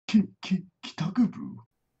帰宅部。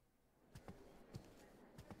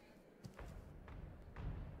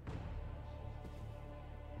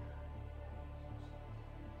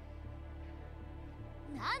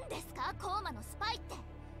何ですか、コーマのスパイって。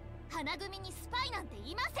花組にスパイなんて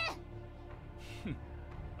いません。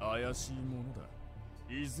怪しいものだ。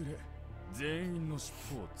いずれ全員の尻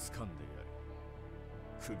尾を掴んでやる。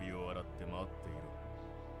首を洗って待っていろ。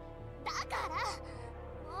だから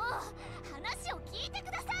もう話を聞いて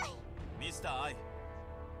ください。ミスターアイ。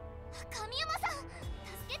神山さん、助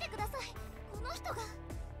けてください。この人が。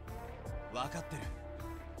分かってる。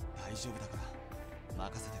大丈夫だから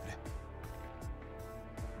任せてくれ。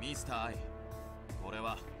ミスターアイ、これ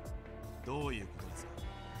はどういうことですか？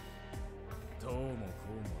どうもこ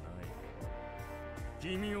うもない。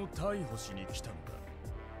君を逮捕しに来たのだ、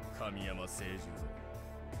神山清十郎。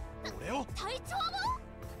俺を？隊長も？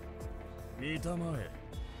見たまえ。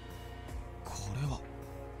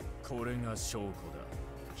これが証拠だ。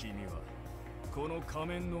君はこの仮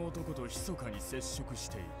面の男と密かに接触し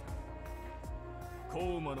ていた。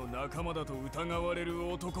コウマの仲間だと疑われる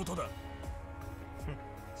男とだ。違う、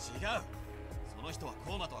その人は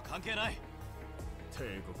コウマとは関係ない。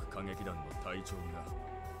帝国歌劇団の隊長が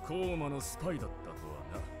コウマのスパイだったとは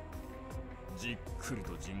な。じっくり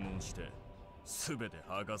と尋問して全て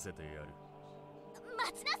吐かせてやる。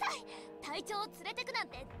待ちなさい。隊長を連れてくなん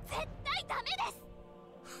て絶対ダメです。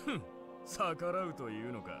ふん、逆らうとい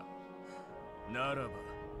うのか。ならば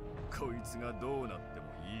こいつがどうなっても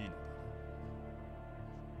いいの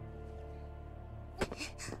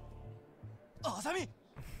だ。あさみ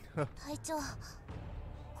隊長、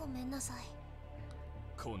ごめんなさい。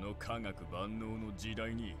この科学万能の時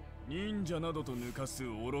代に忍者などと抜かす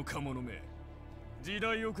愚か者め。時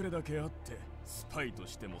代遅れだけあってスパイと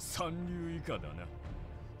しても三流以下だな。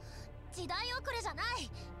時代遅れじゃない。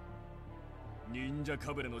忍者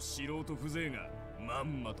かぶれの素人風情がま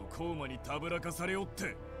んまとコウマにたぶらかされおっ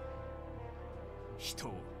て。人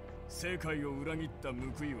を、世界を裏切った報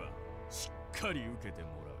いはしっかり受けても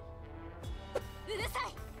らう。うるさ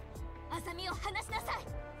い。アザミを離しなさい。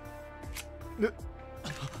動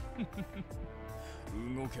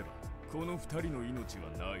けばこの二人の命は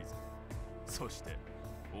ないぞ。そして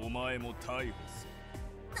お前も逮捕する。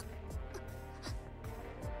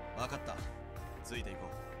分かった、ついていこ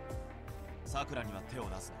う。さくらには手を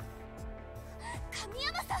出すな。神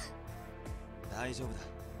山さん、大丈夫だ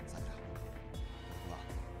さくら。ここは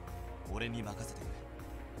俺に任せてくれ。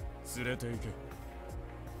連れて行け。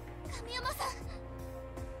神山さん。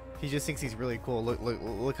 He just thinks he's really cool.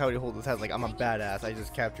 Look how he holds his head like I'm a badass. I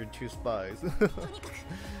just captured 2 spies.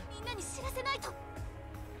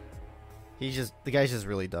 The guy's just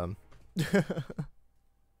really dumb.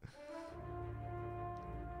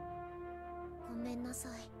 ごめんなさ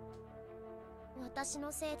い。私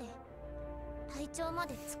のせいで隊長ま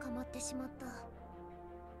で捕まってしまった。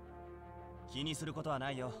気にすることは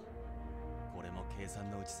ないよ。これも計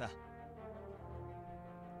算のうちさ。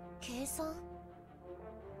計算？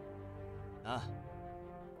ああ、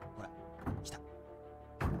ほら来た。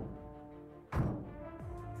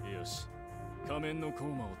よし、仮面のコウ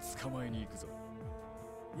マを捕まえに行くぞ。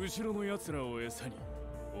後ろの奴らを餌に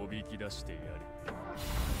おびき出してやる。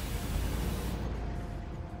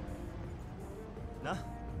な、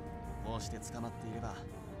こうして捕まっていれば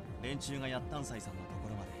連中がヤッタンサイさんのとこ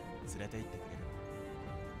ろまで連れて行ってくれ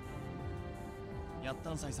る。ヤッ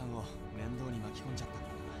タンサイさんを面倒に巻き込んじゃったから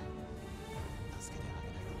な。助けてあげ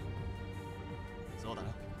ないと。そうだ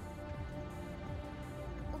な。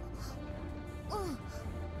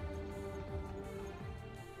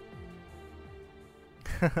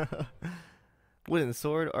Wooden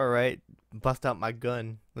sword? Alright. Bust out my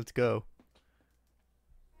gun. Let's go.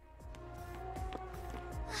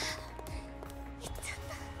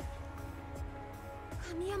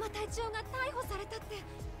 神山隊長が逮捕されたって、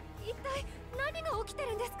一体何が起きて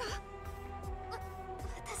るんですか？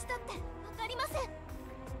私だってわかりません。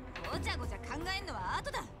ごちゃごちゃ考えんのは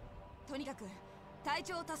後だ。とにかく隊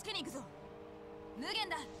長を助けに行くぞ。無限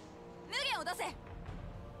だ。無限を出せ。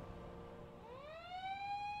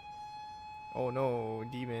Oh no,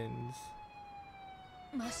 demons.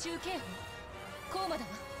 魔襲警報。コウマだわ。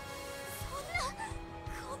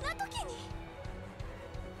こんな時に。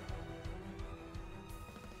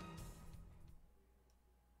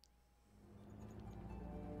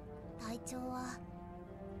隊長は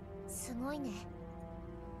すごいね。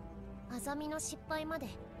アザミの失敗まで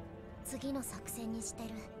次の作戦にしてる。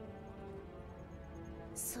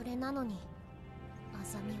それなのにア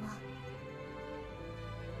ザミは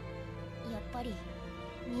やっぱり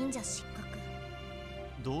忍者失格。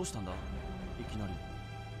どうしたんだいきなり。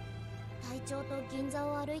隊長と銀座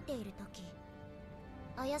を歩いている時、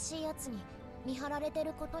怪しいやつに見張られて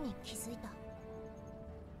ることに気づいた。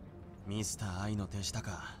ミスター愛の手下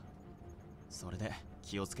か。それで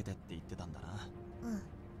気をつけてって言ってたんだな。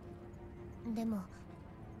うん。でも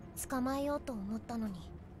捕まえようと思ったの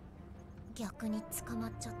に逆に捕ま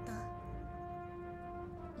っちゃった。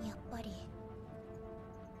やっぱり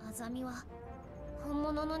アザミは本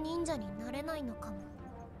物の忍者になれないのかも。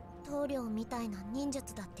棟梁みたいな忍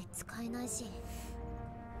術だって使えないし、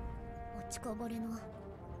落ちこぼれの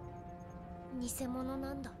偽物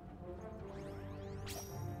なんだ。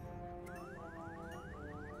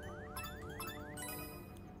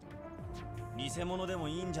偽物でも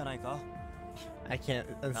いいんじゃないか。 I can't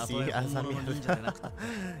たとえ unsee 本物の忍者でなくたって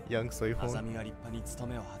young soy アザ phone. ミが立派に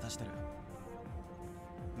務めを果たしてる。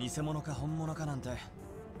偽物か本物かなんて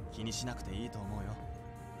気にしなくていいと思うよ。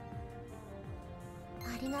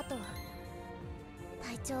ありがとう。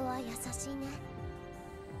隊長は優しいね。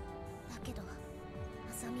だけどア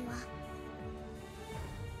ザミは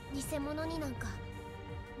偽物になんか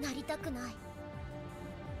なりたくない。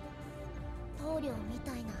棟梁み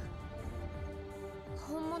たいな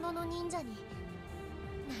本物の忍者に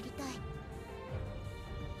なりた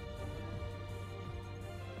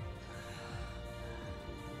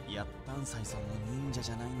い。やっぱんさいさんも忍者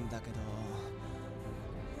じゃないんだけど、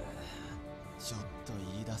ちょっと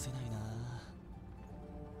言い出せないな。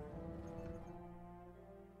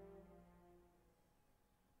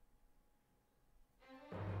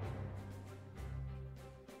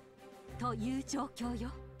という状況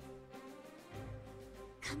よ。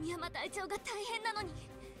神山隊長が大変なのに、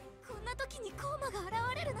こんな時にコーマが現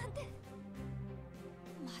れるなんて。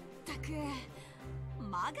まったく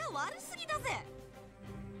間が悪すぎだぜ。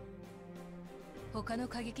他の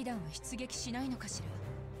歌劇団は出撃しないのかしら。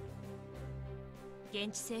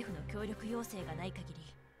現地政府の協力要請がない限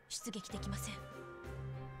り出撃できません。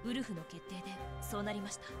ウルフの決定でそうなり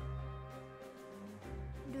ました。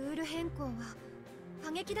ルール変更は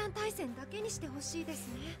歌劇団対戦だけにしてほしいです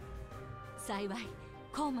ね。幸い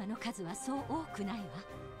コーマの数はそう多くないわ。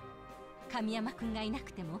神山くんがいな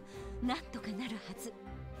くてもなんとかなるはず。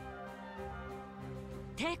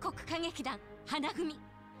帝国歌劇団花組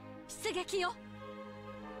出撃よ。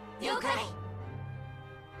了解。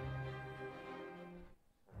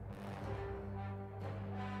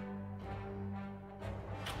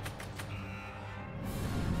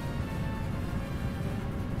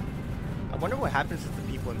I wonder what happens to the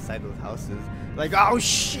people inside those houses. Like, oh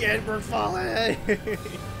shit, we're falling!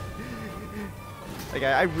 Like,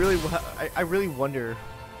 I really wonder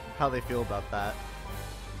how they feel about that.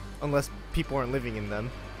 Unless people aren't living in them.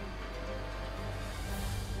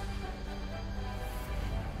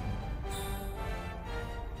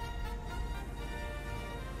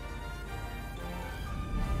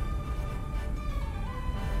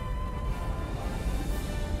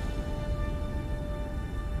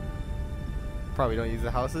 Probably don't use the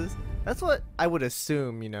houses. That's what I would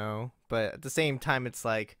assume, you know. But at the same time, it's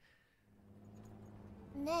like,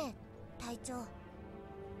 ねえ隊長、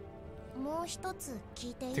もう一つ聞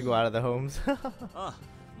いていい？ to go out of the homes. ああ、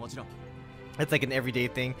もちろん。 It's like an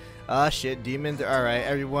everyday thing. Ah, shit, demons. All right,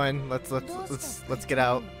 everyone, let's get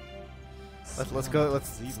out. Let's go.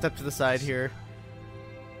 Let's step to the side here.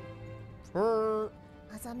 ア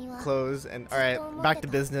ザミは Close and all right, back to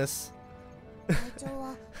business. 隊長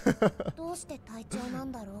はどうして隊長な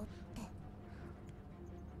んだろうって。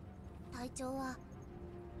隊長は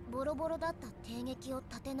ボロボロだった帝劇を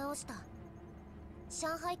立て直した。上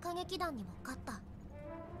海歌劇団にも勝った。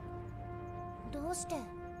どうして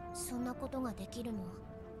そんなことができるの？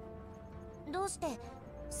どうして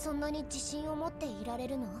そんなに自信を持っていられ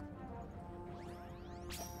るの？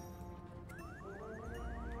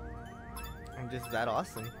 I'm just that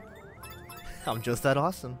awesome. I'm just that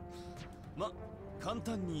awesome. ま、簡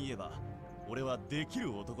単に言えば俺はでき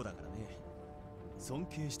る男だからね。尊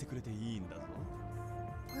敬してくれていいんだぞ。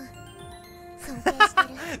尊敬してる。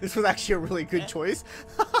 This was actually a really good choice.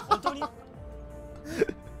 本当に？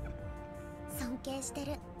尊敬して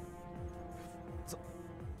る。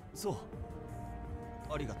そう。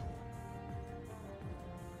ありがとう。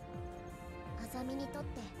アザミにとっ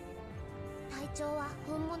て隊長は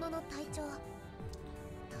本物の隊長。と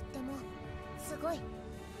ってもすごい。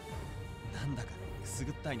なんだかくす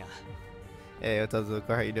ぐったいな。Hey, what's up,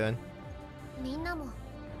 Zuko? How you doing? みんなも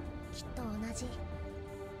きっと同じ。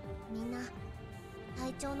みんな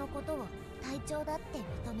隊長のことを隊長だって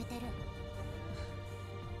認めてる。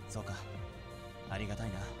そうか。ありがたい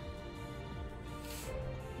な。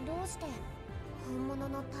どうして本物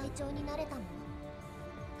の隊長になれたの？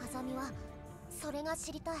アザミはそれが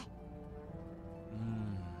知りたい。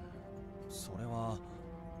は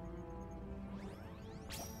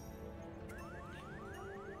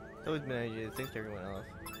It's always been an idea. Thanks to everyone else.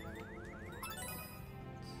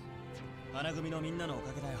 花組のみんなのお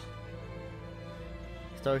かげだよ。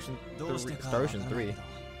 Star Ocean どうしてか Star わ Ocean からないけ 3. ど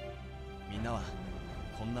みんなは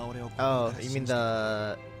こんな俺を Oh, you mean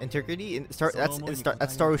the integrity?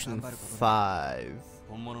 That's Star Ocean 5.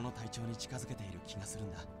 本物の隊長に近づけている気がする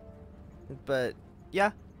んだ。 But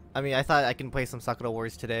yeah, I mean, I thought I can play some Sakura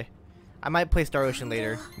Wars today. I might play Star Ocean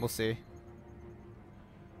later. We'll see.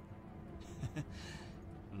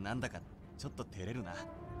 なんだかちょっと照れるな。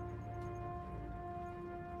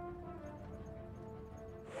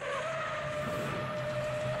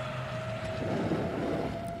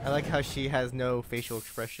 I like how she has no facial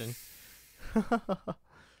expression.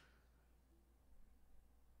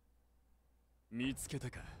 見つけた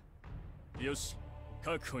か。よし、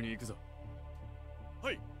確保に行くぞ。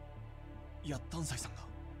はい。ヤッタンサイさんが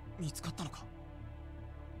見つかったのか。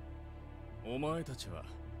お前たちは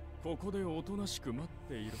ここでおとなしく待っ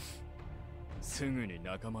ていろ。すぐに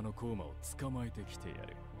仲間のコーマを捕まえてきてや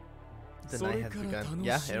る。 The そ night れ has から楽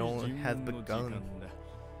begun. しい Yeah, 尋 it only 問 has の時間 begun. だ。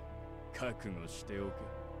覚悟しておく。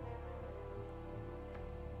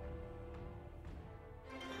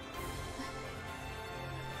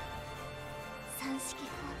 三式フォ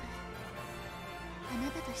ーム、あ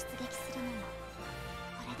なたと出撃するのも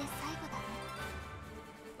これで最後だね。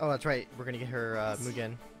 Oh, that's right. We're gonna get her Mugen. 無限っ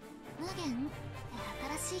て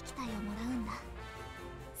新しい機体をもらうんだ。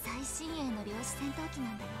最新鋭の量子戦闘機な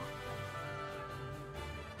んだよ。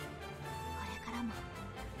これからも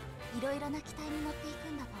いろいろな機体に乗っていく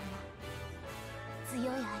んだと思う。強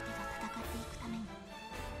い相手と戦っていくために。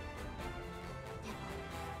でも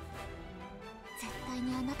絶対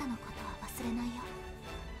にあなたのことは忘れないよ。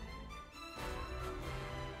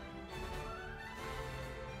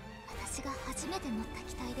私が初めて乗った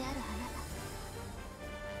機体であるあな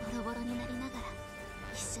た、ボロボロになりながら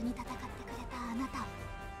一緒に戦ってくれたあなたを、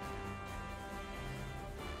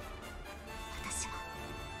私は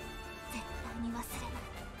絶対に忘れない。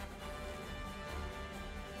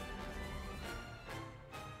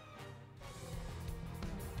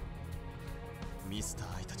ミスタ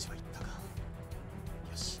ーアイたちは言ったか。よ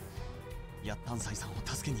し、ヤッタンサイさんを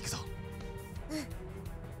助けに行くぞ。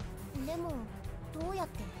うん。でもどうやっ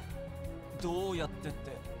て？どうやってって、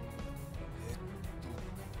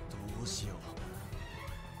どうしよう。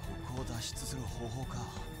ここを脱出する方法か。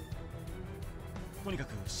とにか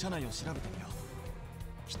く車内を調べてみよ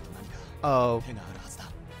う。きっと何か Oh, 手があるはずだ。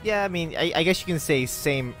 yeah. I mean, I guess you can say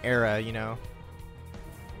same era, you know.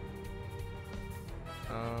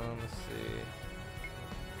 Let's see.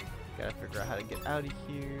 Gotta figure out how to get out of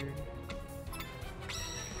here.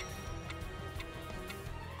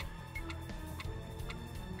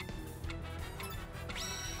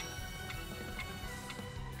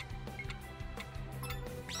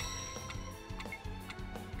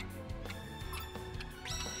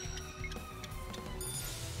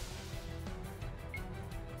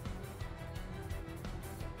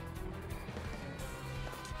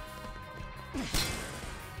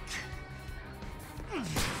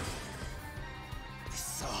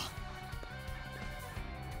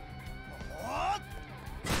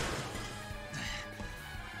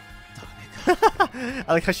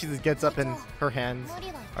 I like how she just gets up and her hands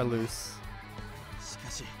are loose. し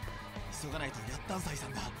かし急がないとヤッタンサイさ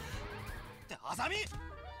んが。ってアザミ、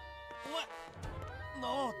お前な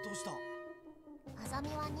あ、どうした。アザミ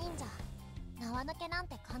は忍者、縄抜けなん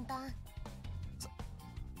て簡単。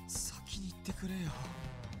先に行ってくれよ。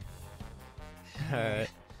 Alright.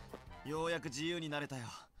 ようやく自由になれたよ。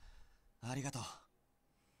ありがとう。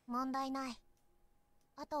問題ない。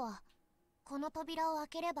あとはこの扉を開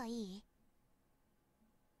ければいい？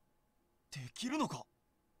できるのか。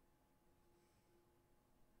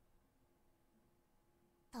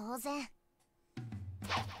当然。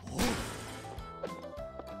おう。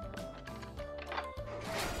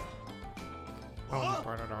あ、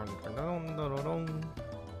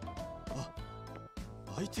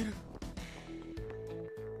開いてる。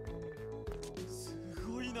す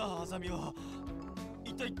ごいな、アザミは。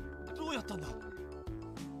一体どうやったんだ。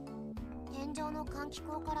天井の換気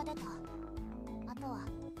口から出た。あとは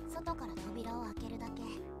外から扉を開けるだけ。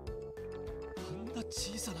あんな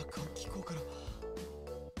小さな換気口から、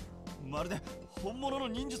まるで本物の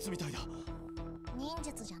忍術みたいだ。忍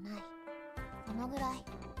術じゃない。このぐらい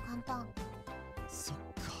簡単。そっ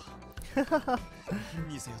か。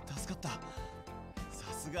にせよ助かった。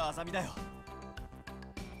さすがアザミだよ。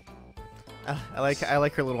I like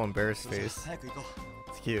her little embarrassed face. 早く行こ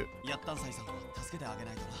It's cute. う。ヤッタンサイさんを助けてあげ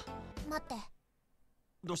ないとな。待って。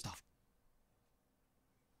どうした。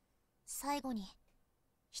最後に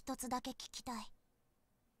一つだけ聞きたい。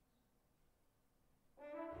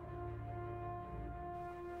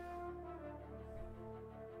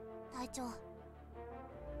隊長、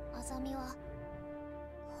あざみは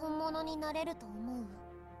本物になれると思う？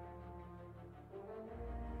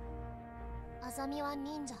あざみは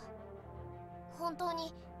忍者、本当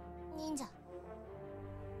に忍者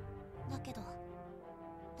だけど、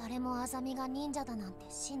誰もあざみが忍者だなんて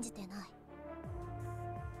信じてない。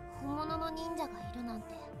本物の忍者がいるなん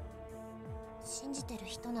て信じてる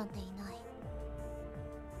人なんていない。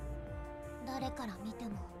誰から見て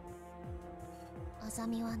もあざ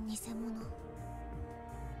みは偽物。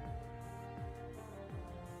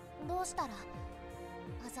どうしたら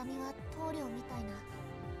あざみは棟梁みたいな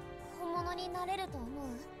本物になれると思う？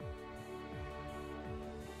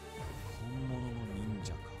本物の忍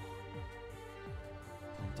者か。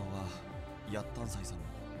本当はヤッタンサイさんも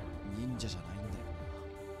忍者じゃないんだよな。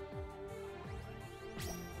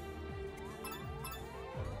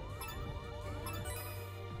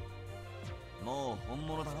もう本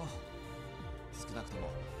物だろ。少なくとも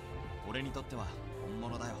俺にとっては本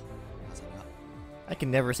物だよ、あざみは。I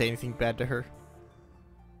can never say anything bad to her.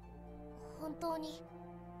 本当に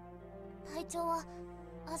隊長は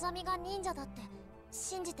あざみが忍者だって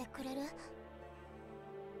信じてくれる？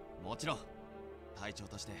もちろん隊長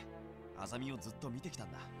としてあざみをずっと見てきた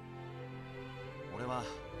んだ。俺は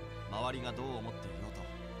周りがどう思っていよう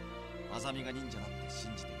とあざみが忍者だって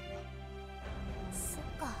信じているよ。そっ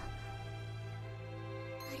か、あ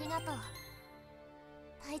りがとう。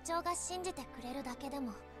隊長が信じてくれるだけで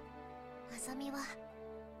もあざみは。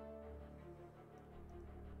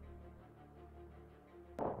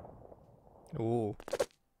おお。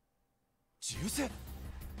銃声。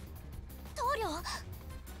棟梁。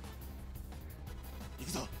行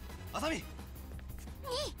くぞ、あざみ。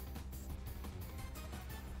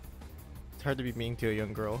It's hard to be mean to a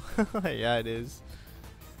young girl. Yeah, it is.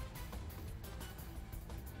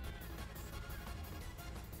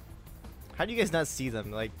 How do you guys not see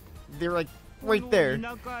them? Like, they're like right there.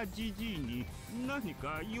 田舎じじいに何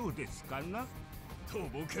か用ですかな？と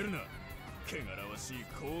ぼけるな。汚らわしい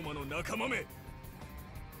高魔の仲間め。ヤ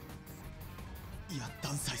ッ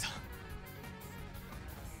タンサイさん。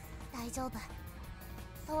大丈夫。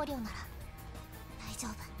棟梁なら大丈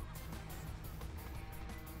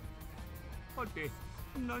夫。はて、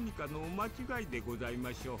何かの間違いでござい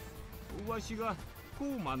ましょう。わしが高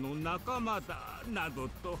魔の仲間だなど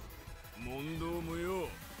と。問答無用。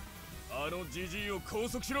あのジジイを拘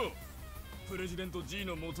束しろ。プレジデント G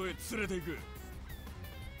の元へ連れて行く。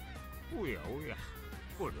おやおや、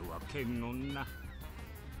これは剣のな。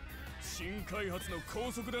新開発の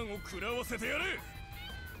高速弾を食らわせてやれ。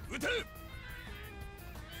撃て。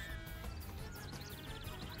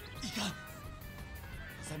いかん。あ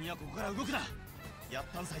ざみはここから動くな。ヤッ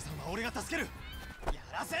タンサイさんは俺が助ける。や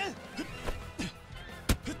らせん。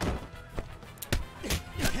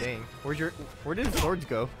Dang, where did his swords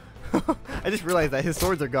go? I just realized that his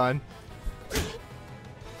swords are gone.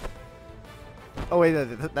 Oh wait,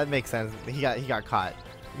 that makes sense. He got caught.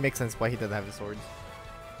 It makes sense why he doesn't have his swords.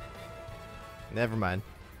 Never mind.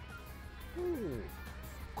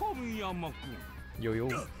 神山君。Yo yo.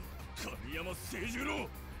 神山清十郎、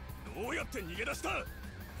どうやって逃げ出した？こ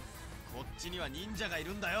っちには忍者がい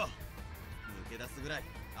るんだよ。抜け出すぐらい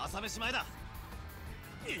朝飯前だ。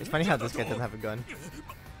 It's funny how this guy doesn't have a gun.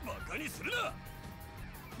 バカにするな。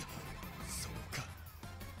そうか、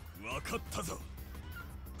分かったぞ。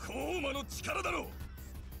高魔の力だろう。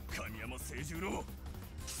神山清十郎、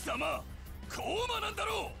貴様高魔なんだ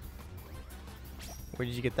ろう。 Where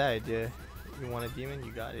did you get that idea? You want a demon?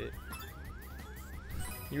 You got it.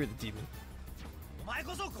 You're the demon. お前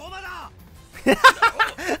こそ高魔だ。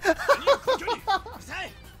うさ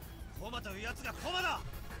い。高魔というやつが高魔だ。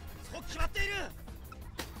そう決まっている。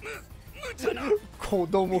無茶な。子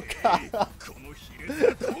供か。この卑劣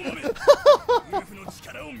な高魔め、ウルフの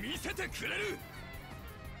力を見せてくれる。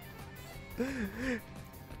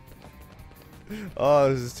Oh,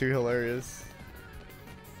 this is too hilarious.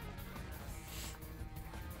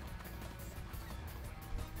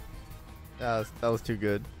 That was too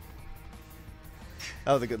good.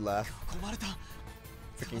 That was a good laugh.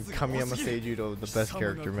 Freaking Kamiyama Seijiro, the best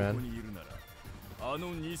character, man. あ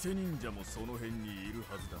の偽忍者もその辺にいる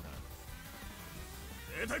はずだな。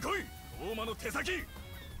出てこい、大魔の手先。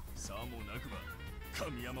さもなくば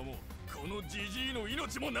神山もこのジジイの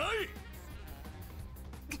命もない。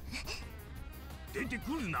出て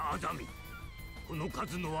くるな、アザミ。この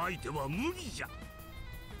数の相手は無理じゃ。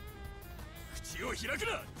口を開く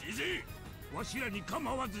な、ジジイ。わしらに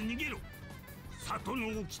構わず逃げろ。里の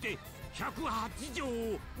掟、108条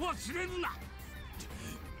を忘れるな。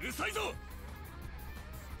うるさいぞ。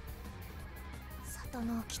里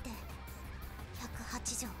の掟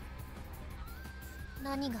108条。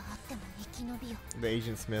何があっても生き延びよ。 The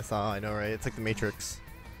Asian Smith, I know, right? It's like the Matrix.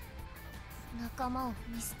 仲間を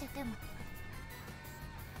見捨てても。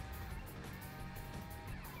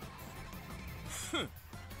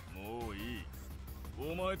もういい。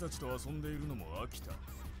お前たちと遊んでいるのも飽きた。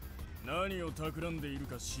何を企んでいる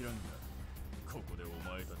か知らんが、ここでお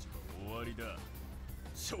前たちは終わりだ。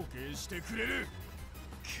処刑してくれる。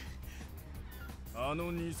あ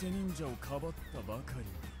の偽忍者をかばったばかり。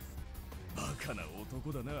バカな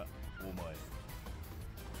男だな、お前。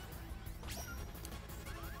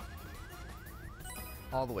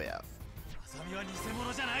All the way out. アザミは偽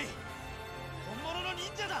物じゃない。本物の忍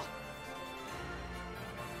者だ。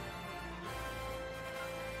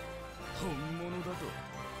本物だと。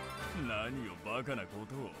何をバカなこ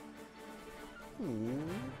とを。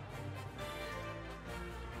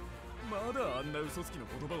まだあんな嘘つきの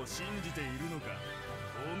言葉を信じているのか。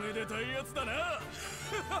おめでたいやつだな。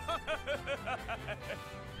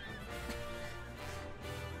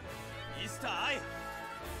ミスターアイ、貴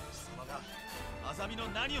様がアザミの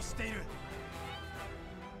何を知っている。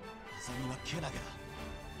アザミはけなげだ。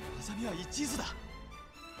アザミは一途だ。忍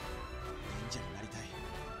者になりたい。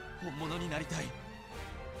本物になりたい。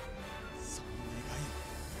その願いを、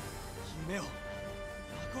夢を、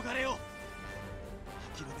憧れを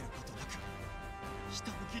諦めることなくひ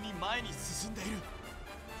たむきに前に進んでいる。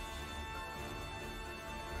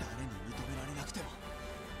誰に認められなくても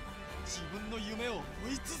自分の夢を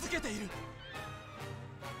追い続けている。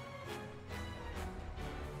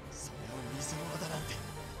それを偽物だなんて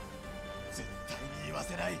絶対に言わ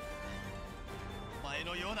せない。お前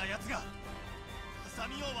のようなやつがハサ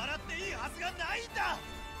ミを笑っていいはずがないんだ。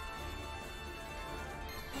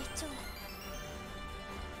隊長。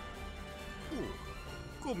お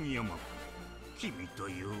う、小宮山君と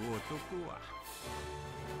いう男は。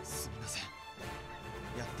すみません。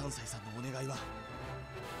ヤッタンサイさんのお願いは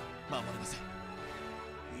守れません。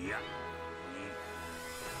いや、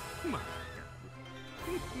まった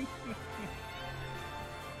く。手の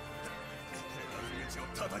口を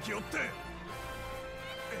叩き折って。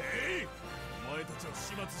お前たちを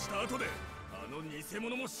始末した後であの偽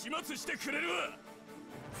物も始末してくれるわ。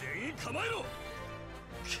全員構えろ。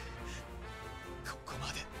ここ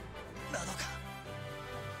までなのか。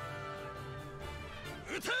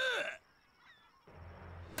撃て。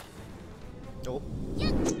Oh.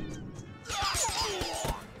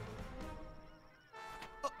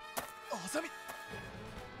 アザミ、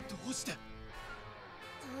どうして。棟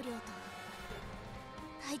梁と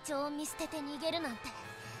隊長を見捨てて逃げるなんて、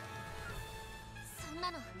そん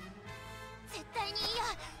なの絶対に嫌。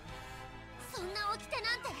そんな掟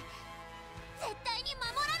なんて絶対に守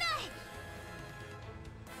らな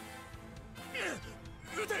い。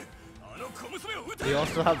撃て。あの小娘を撃て。 They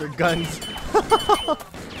also have their guns.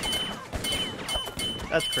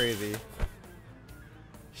 That's crazy.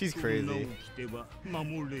 She's crazy. そんな掟は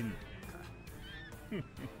守れんの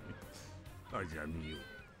か。アザミよ。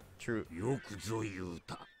True. よくぞ言う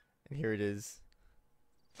た。 And here it is.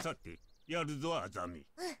 さて、やるぞアザミ。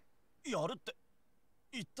やるって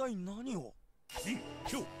一体何を。金、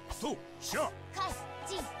今日、と、しゃ。開、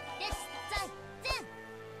陣、列、在、前。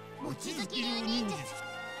望月流忍術。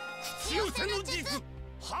口寄せの術。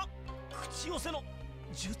は、口寄せの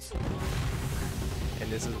術。 And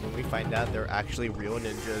this is when we find out they're actually real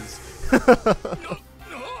ninjas.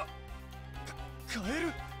 カエ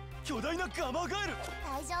ル、巨大なガマガエル。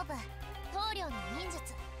大丈夫。棟梁の忍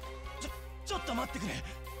術。ちょっと待ってくれ。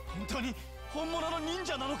本当に本物の忍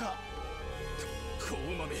者なのか。コウ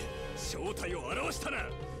マめ、正体を表したな。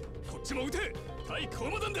こっちも撃て。対コ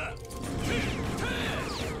ウマ団だ。撃て。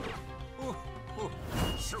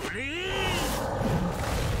それ。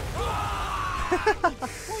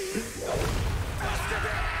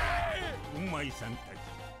お前さんたち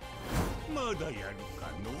まだやるか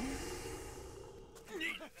の。逃げ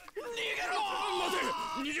ろ。待て。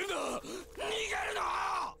逃げるな。逃げるな。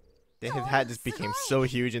Then his hat just became so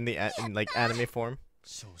huge in like anime form.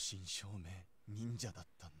 正真正銘忍者だっ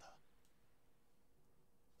たんだ。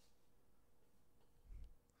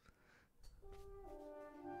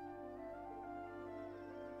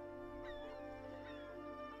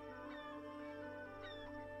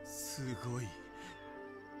すごい。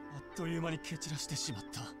あっという間に蹴散らしてしまっ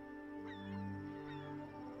た。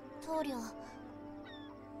棟梁、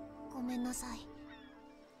ごめんなさい。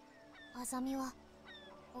アザミは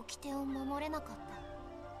掟を守れなかった。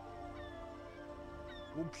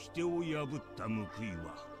掟を破った報い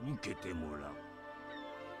は受けてもらう。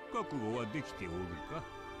覚悟はできておるか？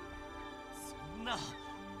そんな、ハ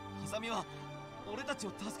サミは俺たち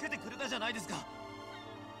を助けてくれたじゃないですか。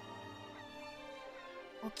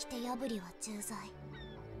掟破りは重罪。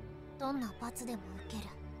どんな罰でも受ける。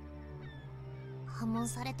破門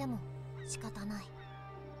されても仕方ない。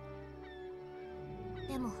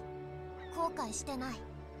でも後悔してない。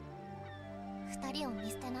二人を見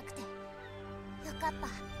捨てなくてよかった。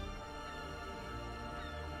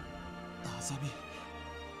ハサミ。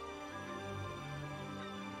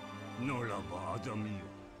ならばアザミよ、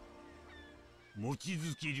望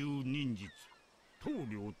月流忍術棟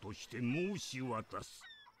梁として申し渡す。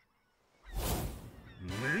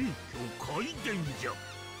免許開伝じゃ。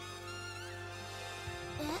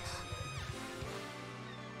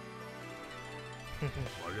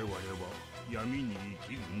我々は闇に生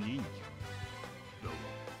きる忍者だが、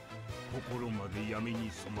心まで闇に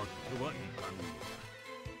染まってはいかんのだ。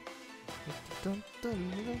大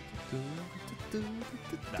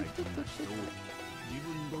事な人を、自分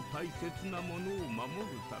の大切なものを守る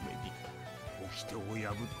ために掟を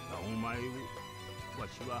破ったお前をわ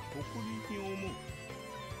しは誇りに思う。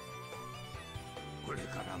これ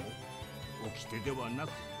からも掟ではなく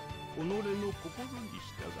己の心に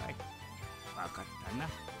従い。分かったな、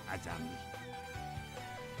アザミ。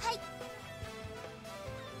はい。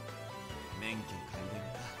免許改伝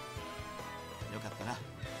か。よかったな、ハサ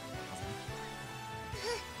ミ。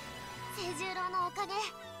清十郎のおかげ。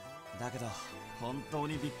だけど本当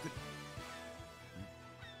にびっくり。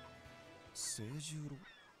清十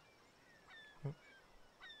郎？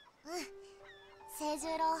清十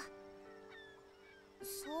郎。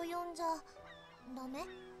そう呼んじゃダメ？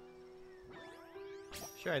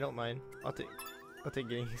 Sure, I don't mind. I'll take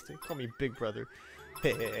getting used to it. Call me Big Brother.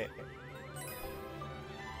 Hey, hey, hey.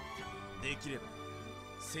 できれば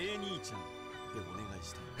聖兄ちゃんでお願い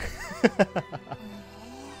した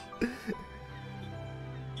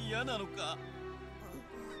い。嫌なのか？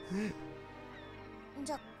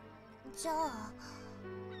じゃあ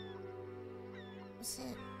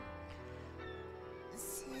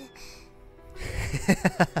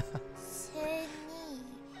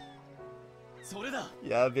それだ。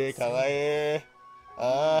やべえ、かわいい。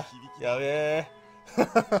ああ、やべえ。やっ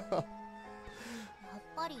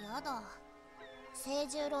ぱりやだ。清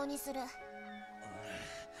十郎にする。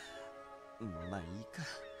まあいいか。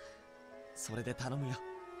それで頼むよ。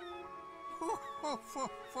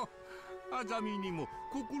アザミにも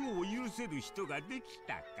心を許せる人ができ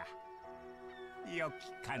たか。よ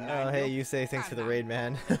きかな。Oh, hey, you say thanks for the raid,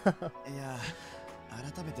 man. いや、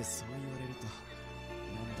改めてそう言われると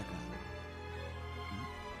なんだか。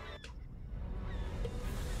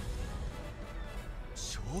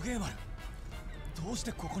証言丸、どうし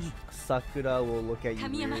てここに？ Sakura will look at you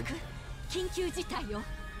神山 weird. 君、緊急事態よ。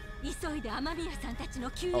急いで雨宮さんたちの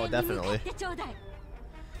救援 Oh, に向か definitely. ってちょうだい。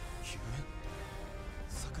救援？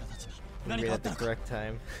桜たちに We 何 made かあ at った the のか？ correct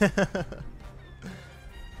time.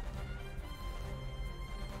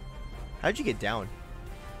 How'd you get down?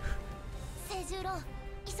 清十郎、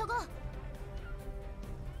急ごう。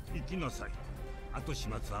行きなさい。後始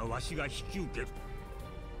末はわしが引き受ける。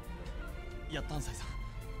やったんさいさん、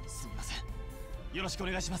すみません。よろしくお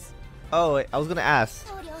願いします。 Oh, wait, I was gonna ask.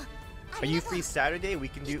 棟梁、 Are you free Saturday? We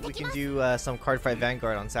can do some card fight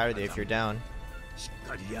Vanguard on Saturday if you're down. しっ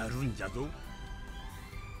かりやるんじゃぞ。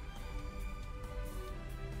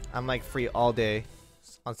 I'm like free all day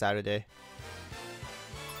on Saturday.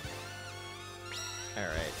 All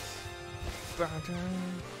right.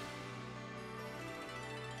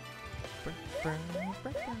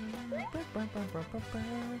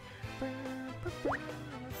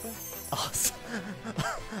 Awesome.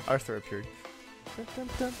 Arthur appeared.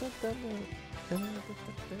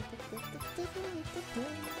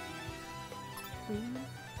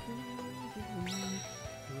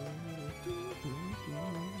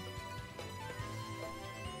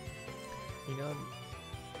 You know,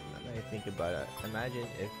 now that I think about it, imagine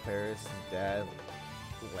if Paris' dad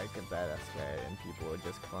liked a badass guy and people would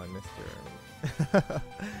just call him Mr.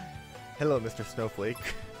 Hello, Mr. Snowflake.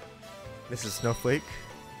 Mrs. Snowflake.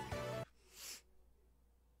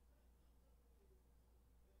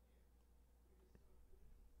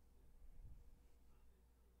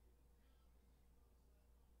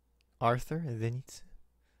 Arthur and Vinitz.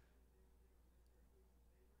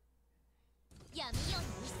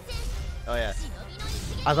 Oh yeah.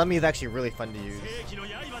 Azami is actually really fun to use.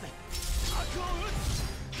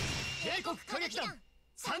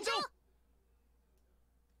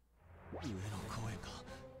 上野公園か。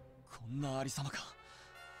こんなありさまか。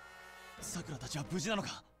さくらたちは無事なの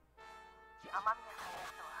か。雨宮さんの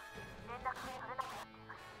人は連絡が取れなくなってい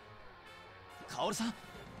ます。カオルさん、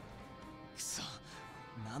そ、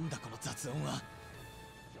なんだこの雑音は。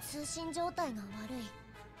通信状態が悪い。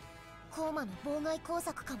コーマの妨害工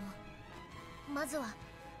作かも。まずは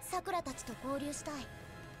さくらたちと合流したい。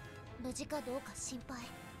無事かどうか心配。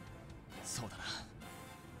そうだな。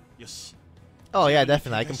よし。 Oh yeah,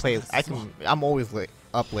 definitely. I can play. I'm always late,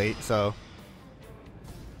 up late, so.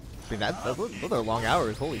 I mean, those are long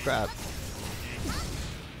hours. Holy crap.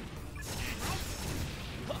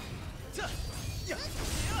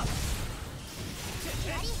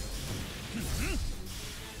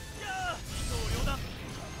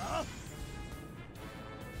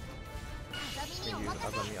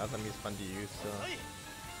 アザミ is fun to use. So.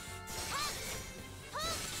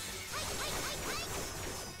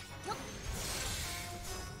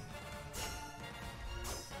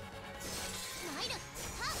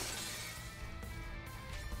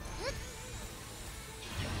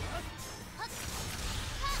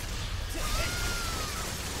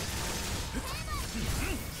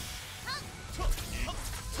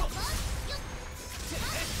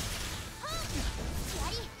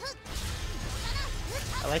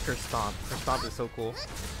 I like her stomp. Her stomp is so cool.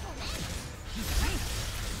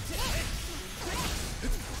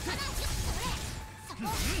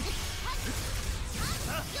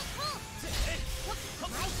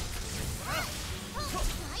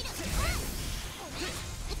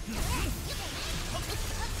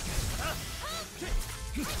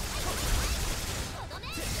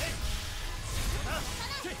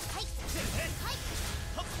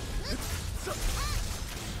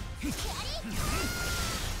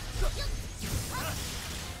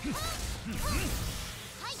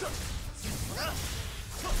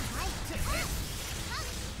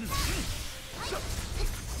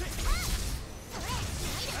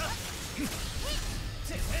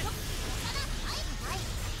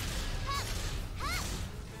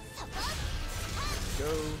 Go.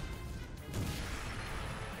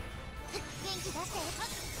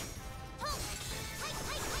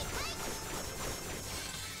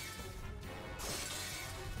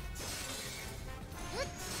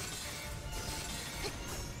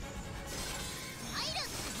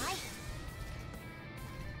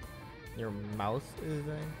 Your mouse is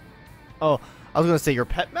there? Oh, I was gonna say your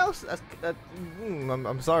pet mouse.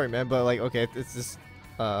 I'm sorry, man, but like, okay, it's just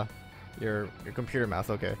your computer mouse.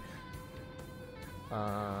 Okay.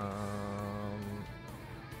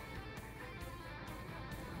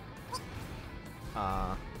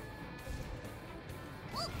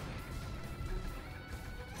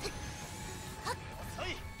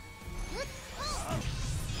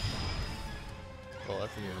 Oh,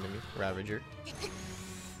 that's a new enemy, Ravager.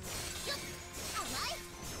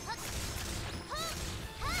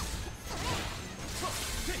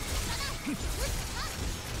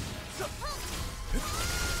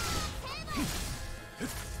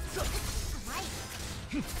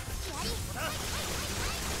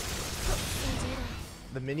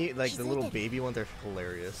 The mini, like the little baby ones, are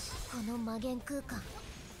hilarious. この魔幻空間。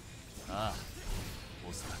ああ、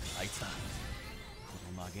おそらくあいつだ。こ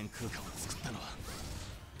の魔幻空間を作ったのは。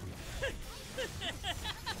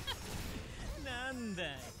なんだい、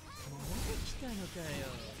もう来たのかよ。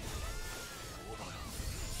オーバーロー、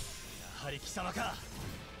やはり貴様か。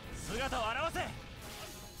姿を現せ。こ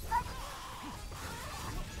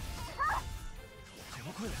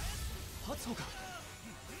の声、発歩か。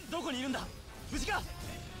どこにいるんだ。無事か。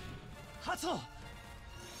発歩。さ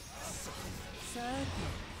て、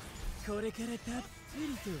これからたっぷ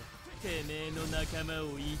りとてめえの仲間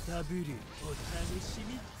をいたぶるお楽し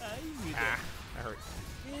みタイムだ。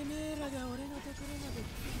てめえらが俺のところまで来る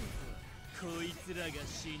とこいつらが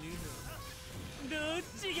死ぬの。どっ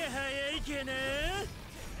ちが早いかな。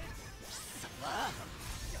貴様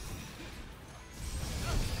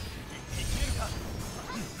生きれるか。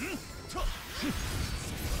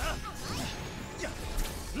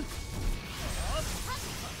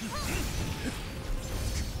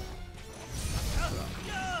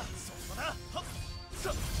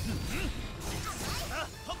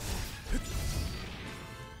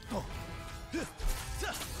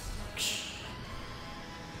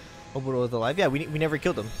Oboro is alive. Yeah, we never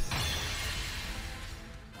killed him.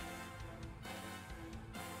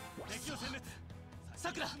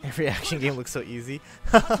 Every action game looks so easy.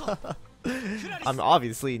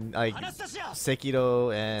 Obviously like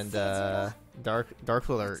Sekiro and Dark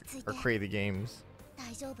Souls are crazy games.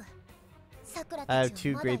 I have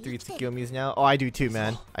 2 grade 3 Tsukiyomis now. Oh, I do too,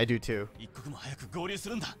 man. I do too.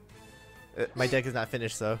 My deck is not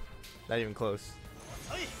finished though. Not even close.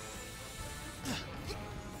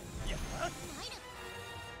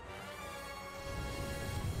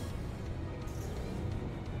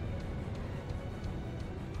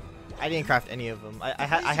 I didn't craft any of them. I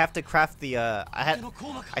have to craft the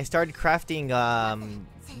I started crafting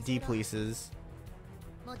D polices.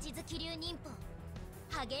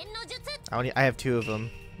 I have 2 of them.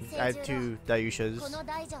 I have 2 Dayushas.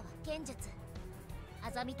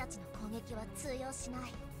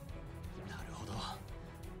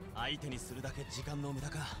 相手にするだけ時間の無駄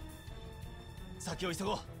か。先を急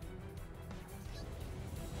ごう。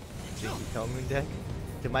Pale Moon deck?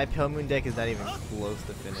 Dude, my Pale Moon deck is not even close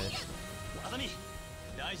to finish.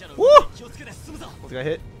 Woo! What's got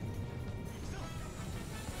hit?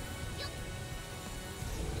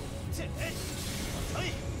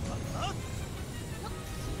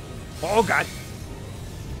 Oh god!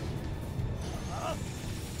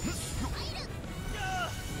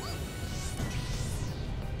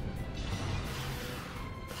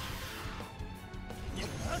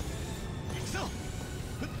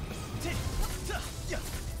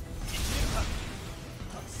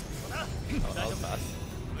 Oh, that was fast.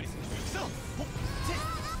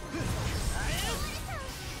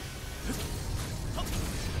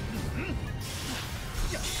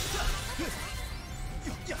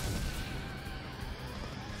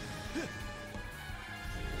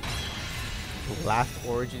 Last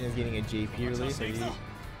Origin is getting a JP release.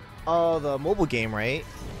 Oh, the mobile game, right?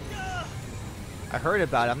 I heard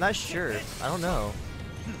about it. I'm not sure. I don't know.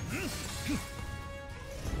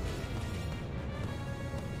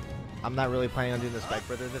 I'm not really planning on doing the Spike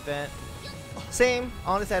Brothers event. Same.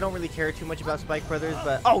 Honestly, I don't really care too much about Spike Brothers,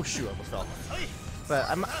 but oh shoot, I almost fell. But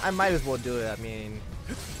I might as well do it. I mean,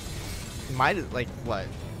 might like what?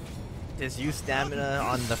 Just use stamina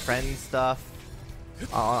on the friend stuff,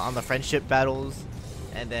 on the friendship battles,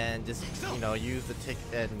 and then just use the tick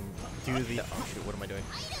and do the oh shoot, what am I doing?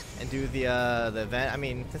 And do the event. I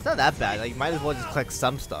mean, it's not that bad. Like, you might as well just collect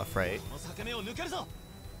some stuff, right?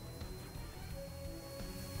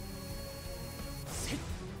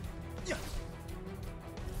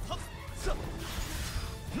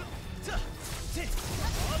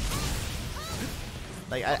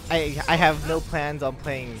 Like I have no plans on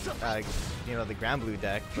playing the Grand Blue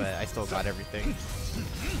deck, but I still got everything.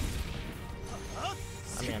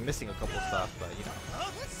 I mean, I'm missing a couple stuff, but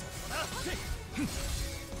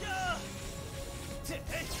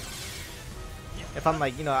if I'm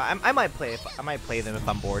like, I might play them if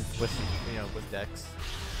I'm bored with with decks.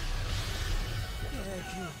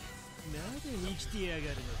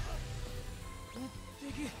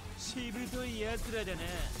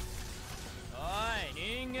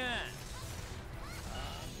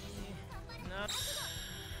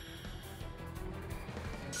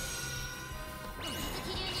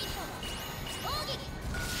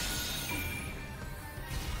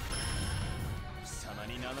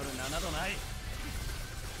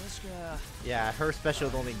 Yeah, her special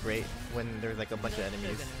is only great when there's like a bunch of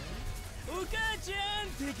enemies.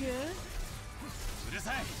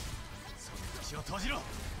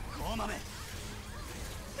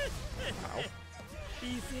 Wow.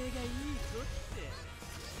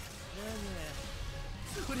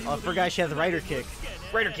 Oh, I forgot she has a rider kick.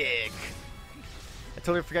 Rider kick! I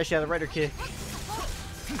totally forgot she had a rider kick.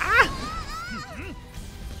 Ah!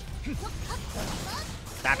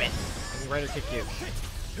 Stop it! Let me rider kick you.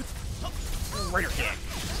 Rider kick!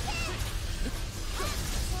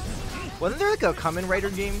 Wasn't there like a Kamen Rider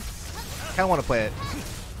game? I kinda wanna play it.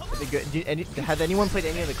 Has anyone played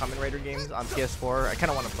any of the Kamen Rider games on PS4? I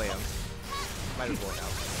kinda wanna play them. Might as well now.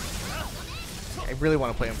 I really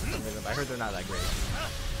wanna play them for some reason, but I heard they're not that great.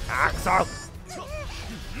 Ah, stop!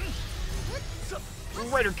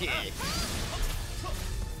 Rider kick!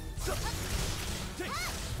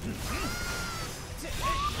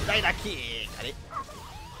 Rider kick!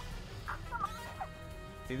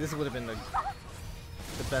 See, this would have been the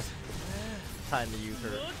best time to use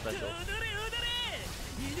her special.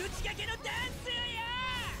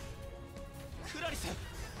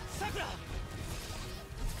 Sakura!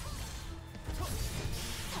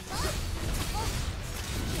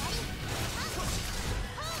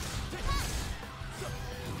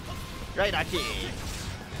 Rider kick!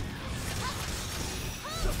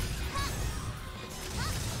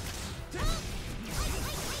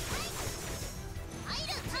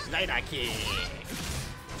 Rider kick!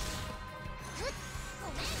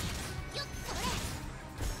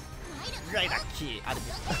 Rider kick!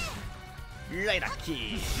 Rider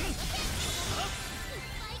kick!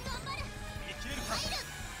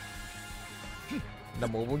 The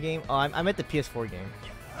mobile game? Oh, I'm at the PS4 game.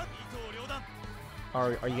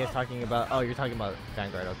 Or are you guys talking about? Oh, you're talking about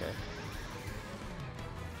Vanguard. Okay.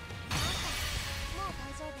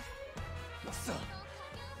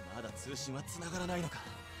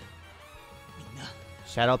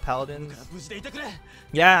 Shadow Paladins?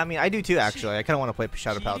 Yeah, I mean, I do too, actually. I kind of want to play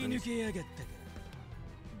Shadow Paladins.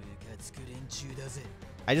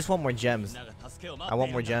 I just want more gems. I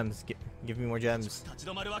want more gems. Give me more gems.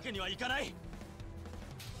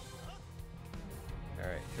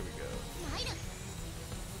 Alright, here we go.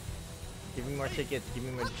 Give me more tickets. Give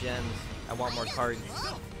me more gems. I want more cards.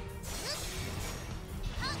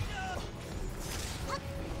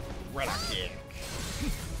 Right here.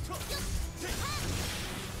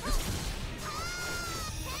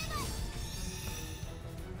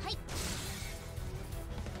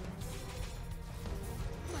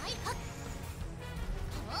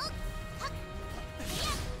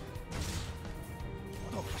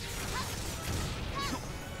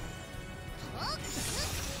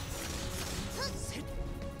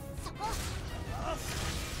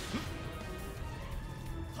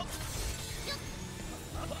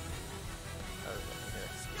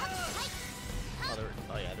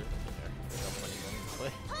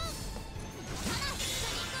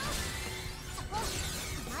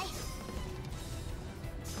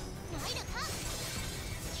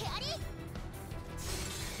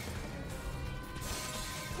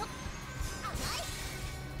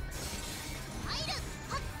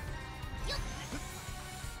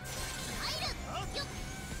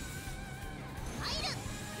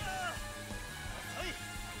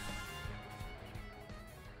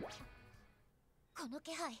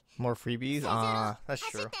 More freebies? That's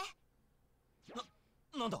true.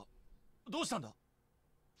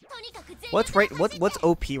 What's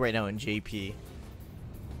OP right now in JP?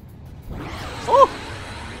 Oh!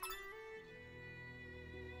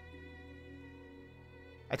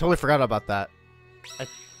 I totally forgot about that. I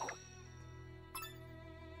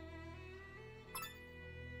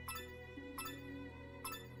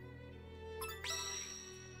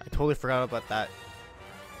totally forgot about that.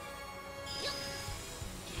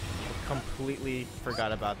 Completely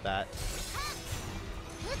forgot about that.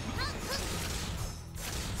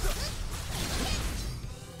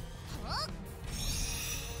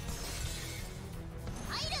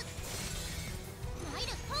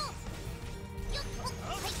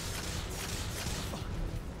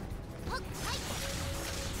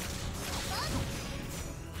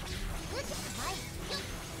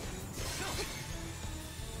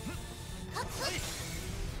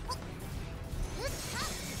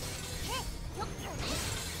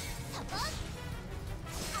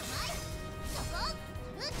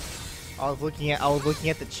 I was looking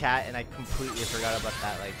at the chat and I completely forgot about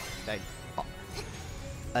that,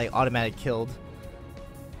 like automatic killed.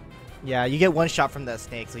 Yeah, you get one shot from that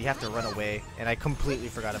snake, so you have to run away, and I completely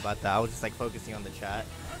forgot about that. I was just like focusing on the chat.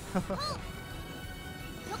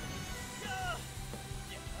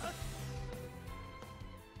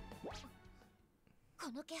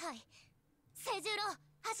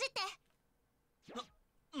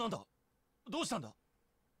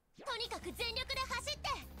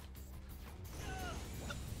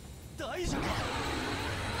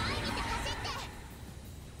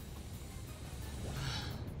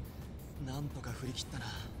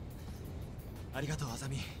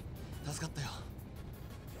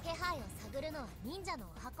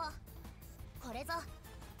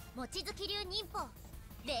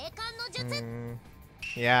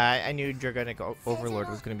 Yeah, I knew Dragonic Overlord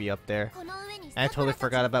was gonna be up there. And I totally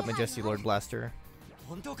forgot about Majesty Lord Blaster.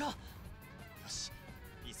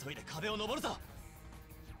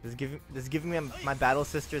 Just give me my battle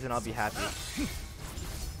sisters and I'll be happy.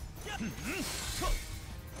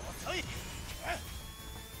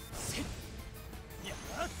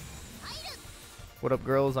 What up,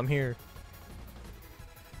 girls? I'm here.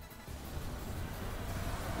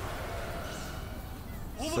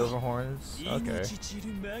 Silver horns? Okay.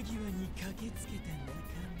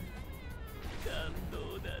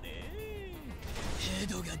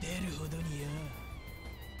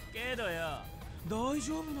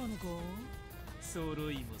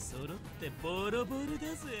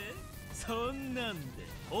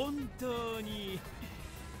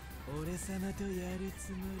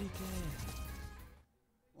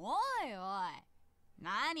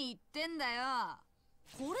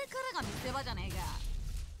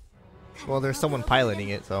 Well, there's someone piloting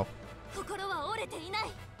it, so.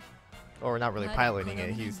 Or not really piloting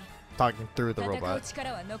it, he's talking through the robot.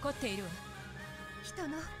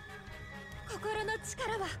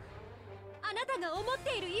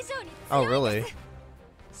 Oh, really?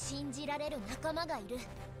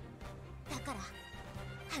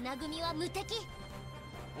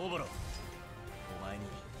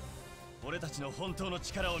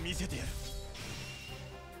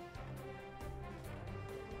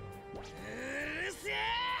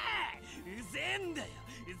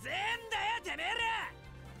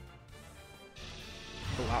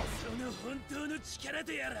 Wow. その本当の力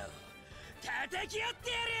とやらを叩き合って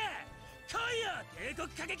やれ。来いよ帝国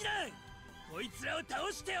歌劇団。こいつらを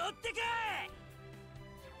倒して追ってかい。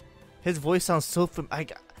 His voice sounds so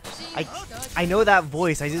I know that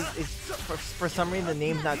voice. For some reason the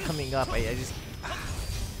name's not coming up. I just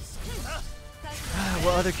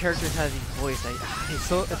what other characters has his voice?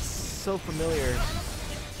 It's so familiar.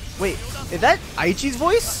 Wait, is that Aichi's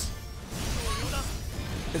voice?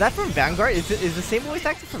 Is that from Vanguard? Is the same voice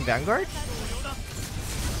actor from Vanguard?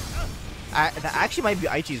 That actually might be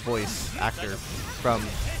Aichi's voice actor from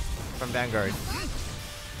Vanguard.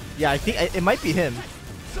 Yeah, I think it might be him.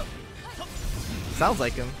 Sounds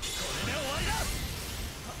like him.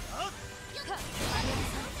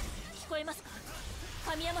 聞こえますか、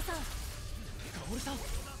神山さん。薫さん、聞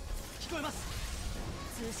こえます。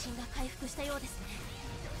通信が回復したようですね。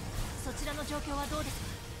そちらの状況はどうです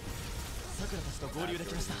か。さくらたちと合流で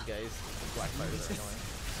きました。Guys, Black Fire is annoying. こ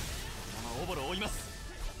のままオボロを追います。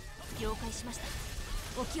了解しました。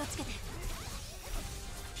お気をつけて。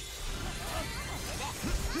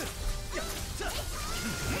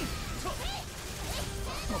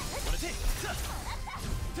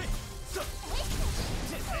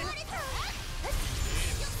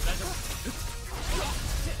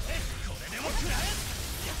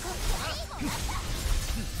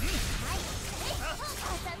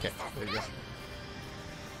Okay, there you go.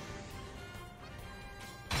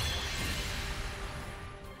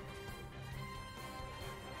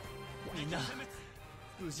 みんな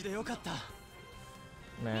無事でよかった。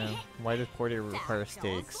 Man, why does Porter require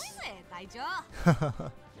stakes?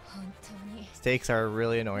 本当に Stakes are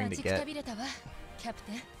really annoying 待 to ちくた get. びれたわ、キャプ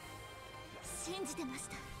テン。信じてまし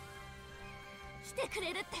た。来てく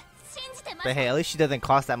れるって信じてま But した。 hey, at least she doesn't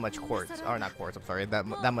cost that much quartz. Or not quartz, I'm sorry. That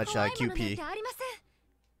much 怖いものなん QP. てありません。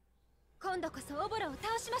今度こそオボロを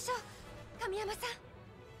倒しましょう、神山さん。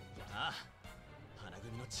ああ、花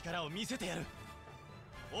組の力を見せてやる。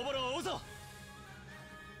オボロを追うぞ。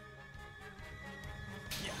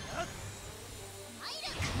神山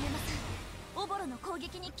さん、オボロの攻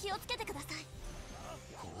撃に気をつけてください。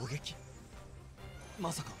攻撃？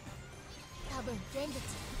まさか。多分前日、お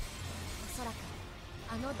そらく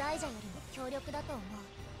あの大蛇よりも強力だと思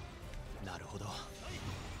う。なるほど。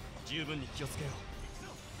十分に気をつけよう。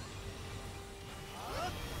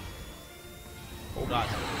 Oh god. I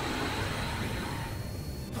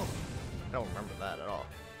don't remember that at all.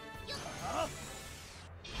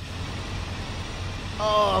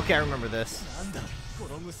 Oh, okay, I remember this. なんだこ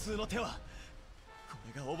の無数の手は。こ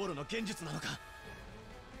れがオボロの幻術なのか。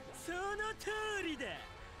その通りだ。こ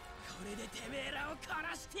れでてめえらを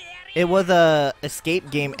殺してやる。 It was a escape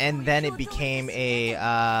game, and then it became a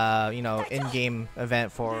in-game event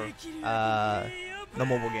for the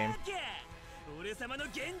mobile game. 俺様の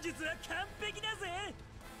幻術は完璧だぜ。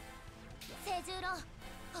清十郎、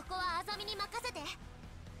ここはアザミに任せて。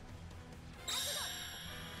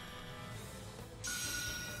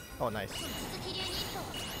 Oh, nice. 鈴木流忍法、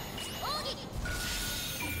奥義に。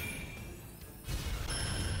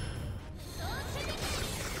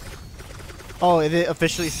 Oh, is it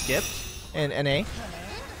officially skipped in NA? オボ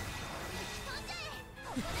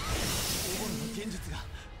ロの幻術が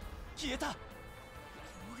消えた。こ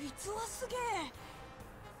いつはすげえ。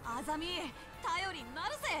アザミ、頼りにな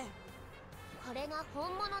るぜ。これが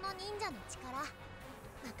本物の忍者の力。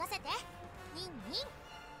任せて、ニンニン。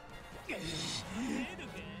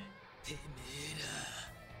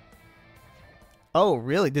 Oh,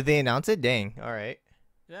 really? Did they announce it? Dang. All right.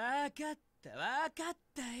 わかったわかっ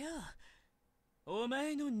たよ。お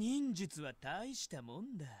前の忍術は大したも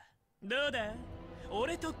んだ。どうだ、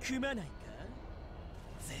俺と組まないか。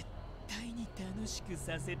絶対に楽しく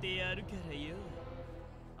させてやるからよ。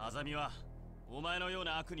アザミはお前のよう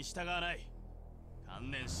な悪に従わない。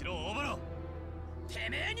観念しろオボロ。て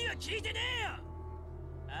めえには聞いてねえよ。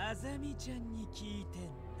アザミちゃんに聞いてんの。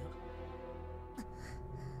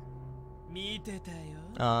見てたよ。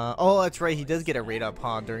Oh, that's right. He does get a rate up,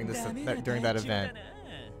 huh? During that event.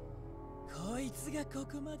 こいつがこ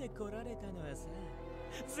こまで来られたのはさ、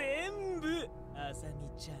全部アザミ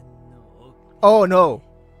ちゃんの。 Oh no,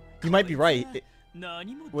 you might be right.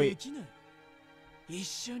 何もできない。一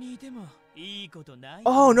緒にいてもいいことない。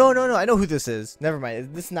 Oh no, I know who this is. Never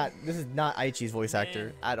mind. This is not Aichi's voice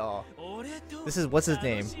actor at all. This is what's his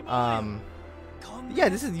name? Yeah,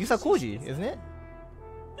 this is Yusa Koji, isn't it?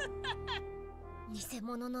 偽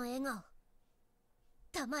物の笑顔。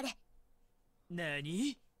黙れ。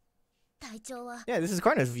何？隊長は Yeah, this is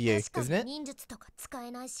Karna's VA, 確か isn't に it? 忍術とか使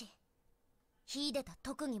えないし、秀でた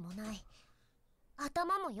特技もない。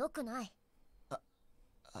頭も良くない。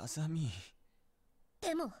アザミ。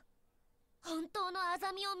でも本当のア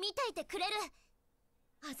ザミを見ていてくれる。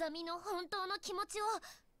アザミの本当の気持ちを分か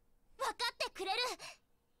ってくれる。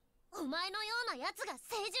お前のようなやつが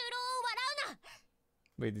清十郎を笑うな。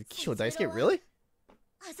 Wait, did Kisho Daisuke really?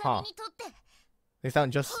 アザミにとって They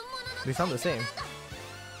sound just. They sound the same.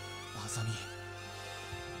 アザミ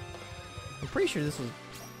I'm pretty sure this was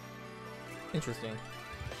interesting.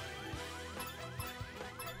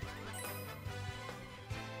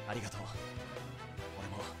 ありがとう。俺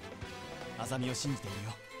もアザミを信じている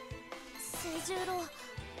よ。清十郎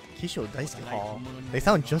Kisho Daisuke. They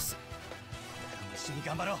sound just. 一緒に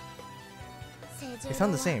頑張ろう。 They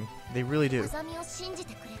sound the same. They really do. アザミを信じ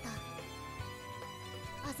てくれた。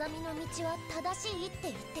アザミの道は正しいっ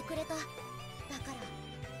て言ってくれた。だから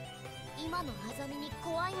今のアザミに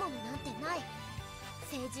怖いものなんてない。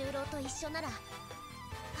清十郎と一緒ならア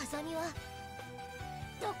ザミは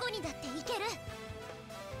どこにだって行ける。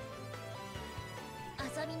ア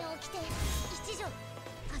ザミの掟一条。ア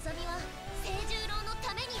ザミは清十郎の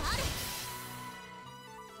ためにある。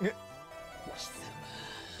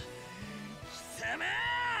貴様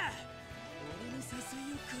俺の誘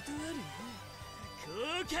いを断る。後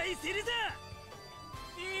悔するぞ。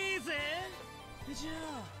いいぜ。じゃあ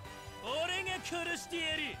俺が殺してや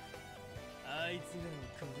る。あいつ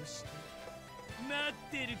らを殺して待っ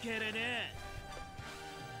てるからな。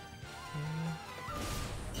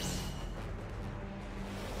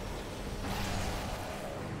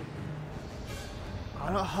あ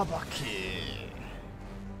らはばき。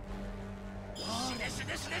死ね死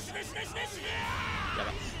ね死ね死ね死ね死ね。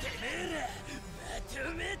てめえらま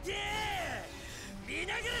とめて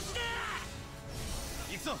皆殺しだ。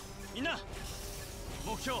行くぞみんな。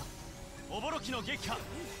目標驚きの撃破。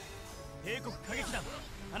帝国歌劇団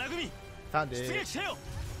花組 Found 出 it. 撃せよ。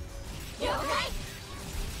了解。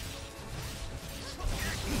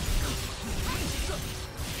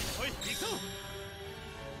おい行くぞ。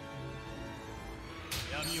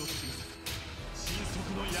闇を切り裂く神速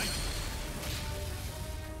の刃。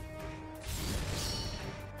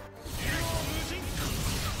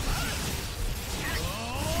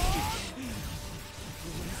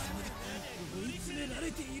追い詰めら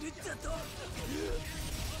れているんだと。おか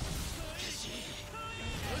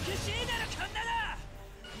しいだろこんなの。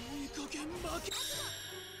いい加減負け。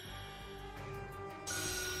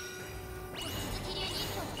鈴木流人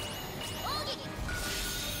形奥義に。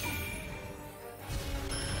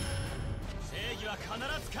正義は必ず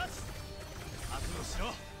勝つ。覚悟しろ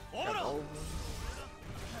オブロ。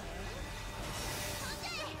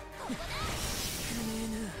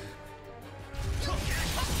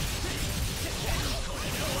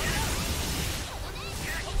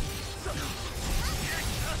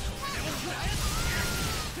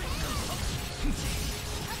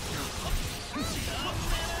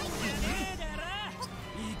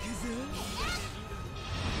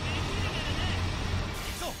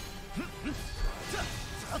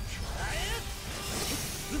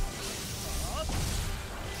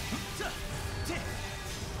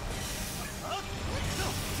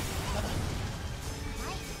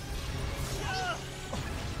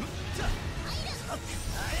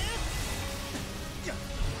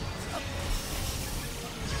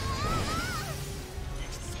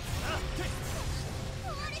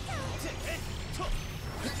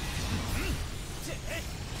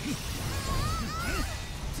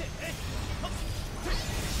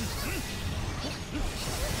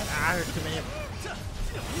Ah, there's too many of them.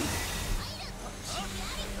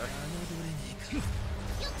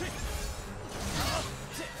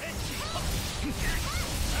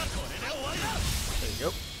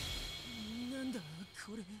 なんだ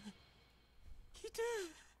これ。痛え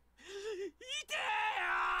よ。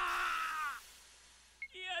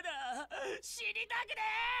やだ死にたくね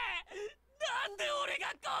え。なんで俺が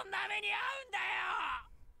こんな目に遭うんだよ。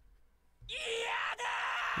嫌だ。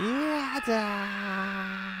やだ。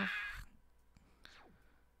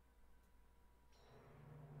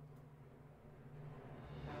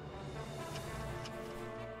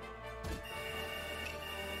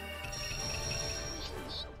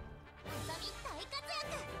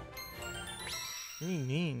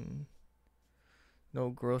No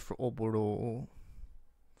growth for Oboro.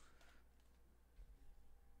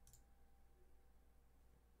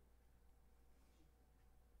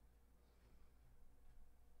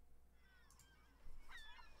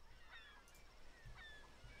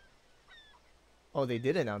 Oh, they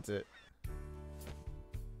did announce it.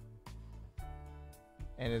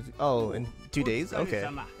 And it's in 2 days? Okay.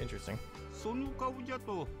 Interesting. その顔じゃ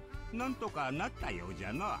となんとかなったようじ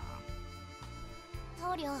ゃな。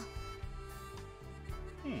棟梁。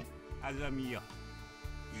あざみよ。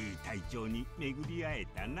いい隊長に巡り会え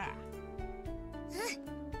たな。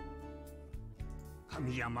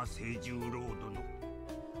神山清十郎殿、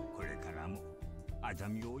これからもあざ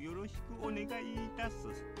みをよろしくお願いいたす。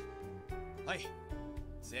はい、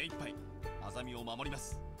精一杯あざみを守りま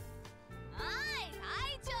す。おい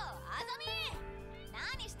隊長、あざみ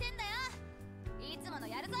何してんだよ。いつもの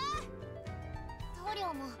やるぞ。棟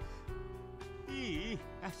梁もいい、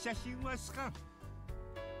写真は好かん。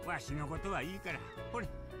わしのことはいいから、ほれ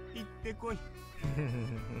行ってこい。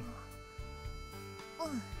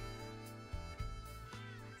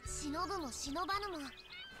忍ぶも忍ばぬも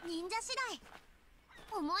忍者次第。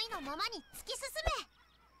思いのままに突き進め。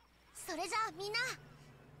それじゃあみんな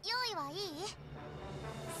用意はいい？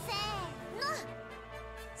せーの、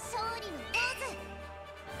勝利のポ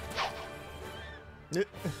ーズ。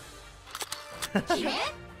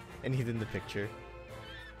And he's in the picture.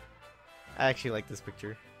 I actually like this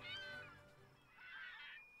picture.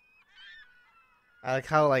 I like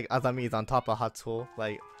how like Azami is on top of Hatsuo,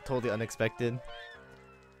 like totally unexpected.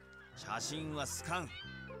 写真はスカン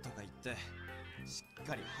とか言ってしっ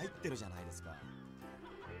かり入ってるじゃないですか。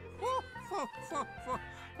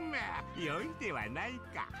まあ良いではない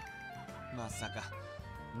か。まさか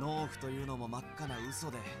農夫というのも真っ赤な嘘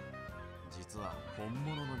で実は本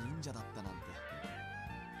物の忍者だったなんて。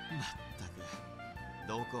まったく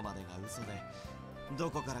どこまでが嘘でど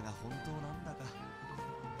こからが本当なんだか。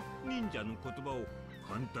忍者の言葉を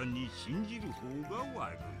簡単に信じる方が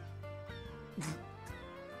悪い。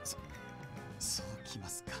そうきま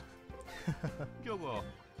すか。じゃが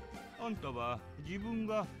あんたは自分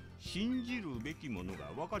が信じるべきもの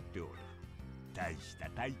が分かっておる。大した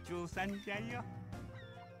隊長さんじゃよ。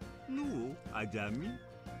のうあざみ。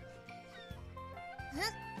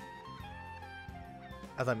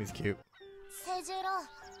Azami's cute. 清十郎。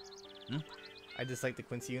I just like the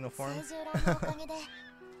Quincy uniform. 清十郎のおかげで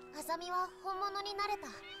あざみは本物になれた。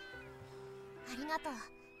ありがとう。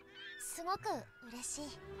すごく嬉しい。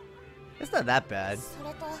It's not that bad. そ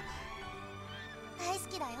れと大好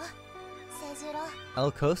きだよ、清十郎。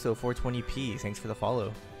El Coso 420p, thanks for the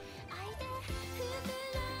follow.